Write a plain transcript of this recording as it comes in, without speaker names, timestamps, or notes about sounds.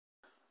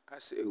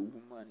As a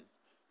woman,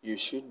 you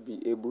should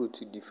be able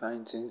to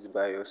define things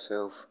by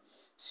yourself.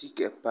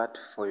 Seek a path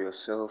for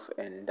yourself,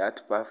 and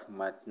that path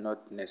might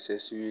not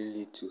necessarily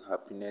lead to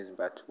happiness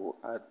but will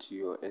add to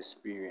your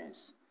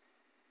experience.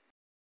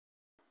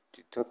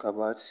 To talk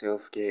about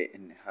self-care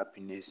and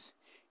happiness,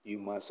 you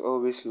must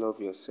always love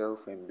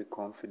yourself and be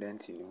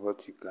confident in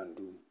what you can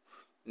do.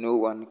 No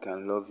one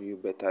can love you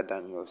better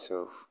than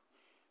yourself.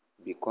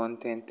 Be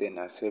content and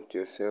accept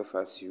yourself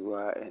as you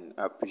are and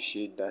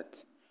appreciate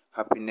that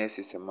happiness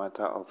is a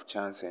matter of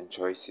chance and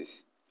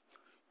choices.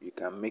 You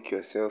can make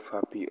yourself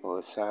happy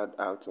or sad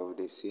out of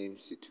the same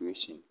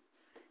situation.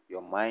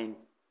 Your mind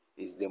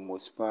is the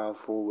most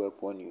powerful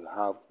weapon you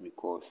have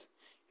because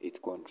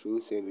it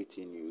controls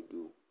everything you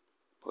do.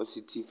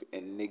 Positive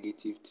and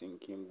negative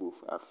thinking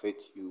both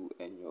affect you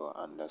and your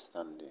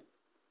understanding.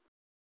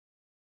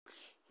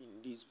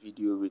 In this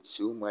video with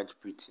so much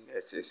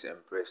prettiness as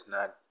Empress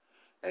Nard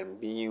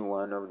and being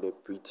one of the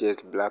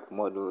prettiest black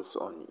models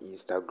on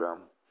Instagram,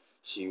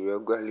 she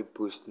regularly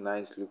posts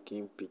nice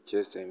looking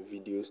pictures and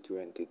videos to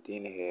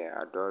entertain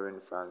her adoring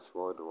fans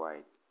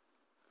worldwide.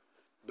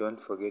 Don't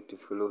forget to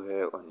follow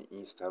her on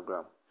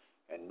Instagram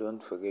and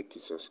don't forget to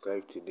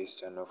subscribe to this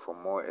channel for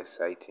more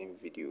exciting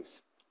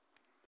videos.